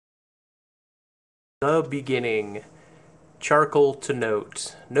The beginning. Charcoal to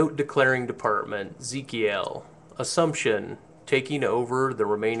note. Note declaring department. Ezekiel. Assumption. Taking over the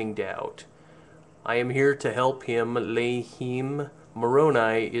remaining doubt. I am here to help him. Lehim.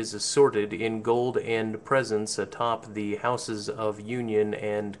 Moroni is assorted in gold and presents atop the houses of union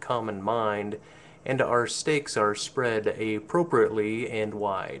and common mind, and our stakes are spread appropriately and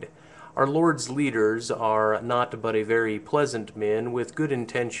wide. Our Lord's leaders are not but a very pleasant men with good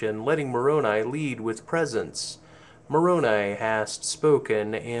intention, letting Moroni lead with presence. Moroni hast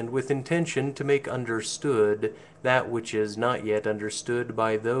spoken, and with intention to make understood that which is not yet understood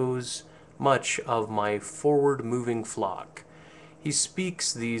by those much of my forward-moving flock. He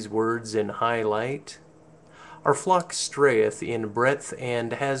speaks these words in high light. Our flock strayeth in breadth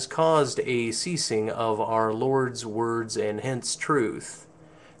and has caused a ceasing of our Lord's words and hence truth.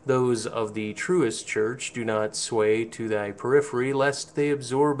 Those of the truest church do not sway to thy periphery, lest they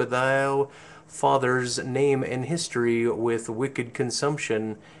absorb thou Father's name and history with wicked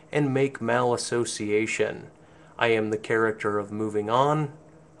consumption and make malassociation. I am the character of moving on,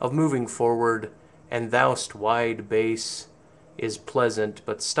 of moving forward, and thou'st wide base is pleasant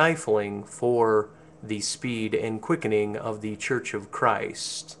but stifling for the speed and quickening of the Church of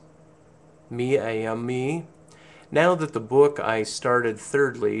Christ. Me, I am me. Now that the book I started,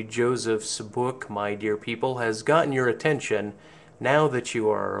 thirdly, Joseph's book, my dear people, has gotten your attention, now that you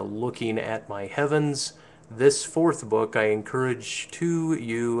are looking at my heavens, this fourth book I encourage to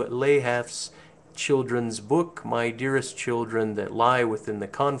you, Lahaf's children's book, my dearest children that lie within the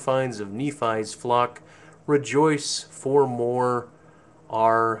confines of Nephi's flock, rejoice, for more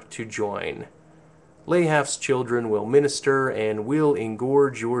are to join. Lahaf's children will minister and will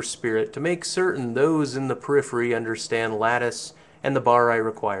engorge your spirit to make certain those in the periphery understand lattice and the bar I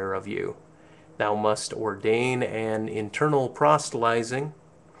require of you. Thou must ordain an internal proselytizing.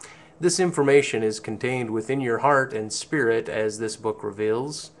 This information is contained within your heart and spirit, as this book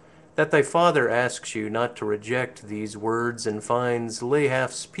reveals, that thy Father asks you not to reject these words and finds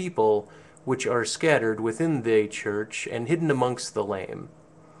Lahaf's people which are scattered within the church and hidden amongst the lame.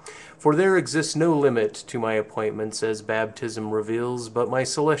 For there exists no limit to my appointments, as baptism reveals, but my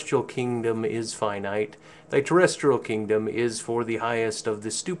celestial kingdom is finite. Thy terrestrial kingdom is for the highest of the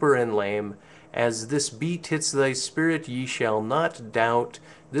stupor and lame. As this beat hits thy spirit, ye shall not doubt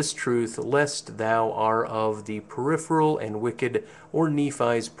this truth, lest thou are of the peripheral and wicked, or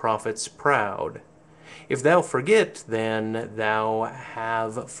Nephi's prophets proud. If thou forget, then thou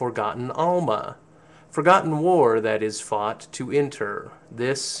have forgotten Alma. Forgotten war that is fought to enter.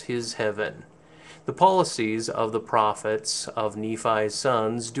 This his heaven. The policies of the prophets of Nephi's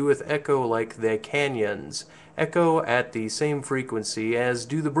sons doeth echo like the canyons, echo at the same frequency as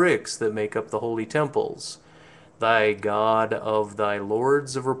do the bricks that make up the holy temples. Thy God of thy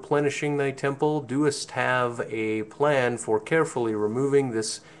lords of replenishing thy temple doest have a plan for carefully removing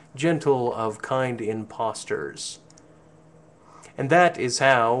this gentle of kind impostors. And that is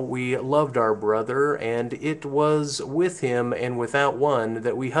how we loved our brother, and it was with him and without one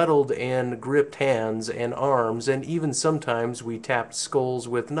that we huddled and gripped hands and arms, and even sometimes we tapped skulls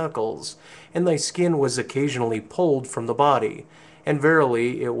with knuckles, and thy skin was occasionally pulled from the body. And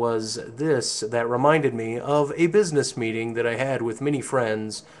verily it was this that reminded me of a business meeting that I had with many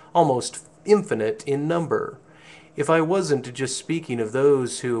friends, almost infinite in number. If I wasn't just speaking of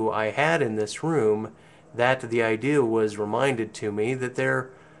those who I had in this room, that the idea was reminded to me that there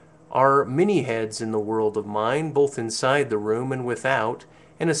are many heads in the world of mine, both inside the room and without,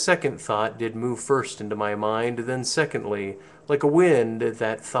 and a second thought did move first into my mind, then secondly, like a wind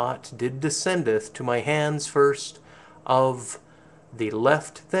that thought did descendeth to my hands first of the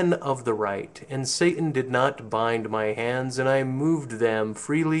left, then of the right, and Satan did not bind my hands, and I moved them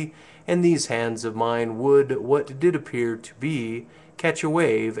freely, and these hands of mine would, what did appear to be, catch a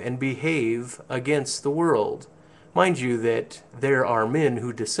wave and behave against the world. Mind you that there are men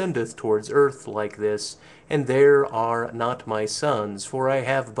who descendeth towards earth like this, and there are not my sons, for I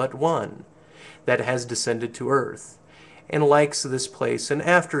have but one, that has descended to earth, and likes this place, and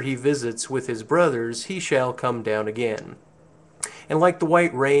after he visits with his brothers, he shall come down again. And like the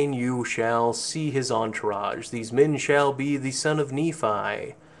white rain, you shall see his entourage. These men shall be the son of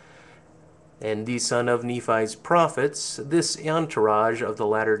Nephi, and the son of Nephi's prophets, this entourage of the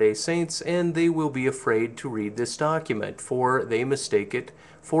Latter-day Saints, and they will be afraid to read this document, for they mistake it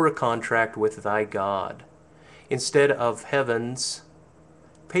for a contract with thy God. Instead of heaven's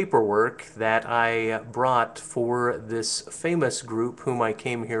paperwork that I brought for this famous group whom I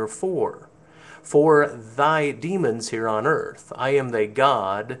came here for thy demons here on earth. I am thy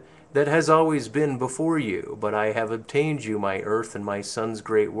God, that has always been before you, but I have obtained you my earth and my son's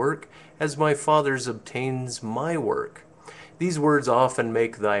great work, as my father's obtains my work. These words often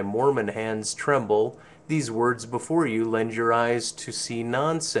make thy Mormon hands tremble. These words before you lend your eyes to see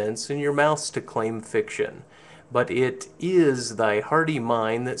nonsense and your mouths to claim fiction. But it is thy hardy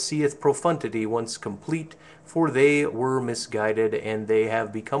mind that seeth profundity once complete, for they were misguided, and they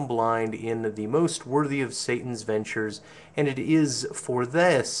have become blind in the most worthy of Satan's ventures, and it is for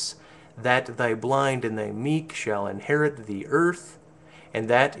this that thy blind and thy meek shall inherit the earth, and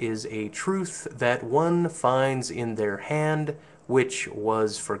that is a truth that one finds in their hand, which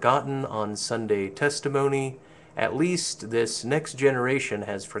was forgotten on Sunday testimony. At least this next generation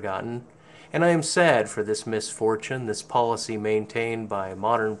has forgotten, and I am sad for this misfortune. This policy maintained by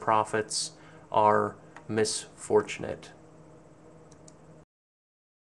modern prophets are misfortunate.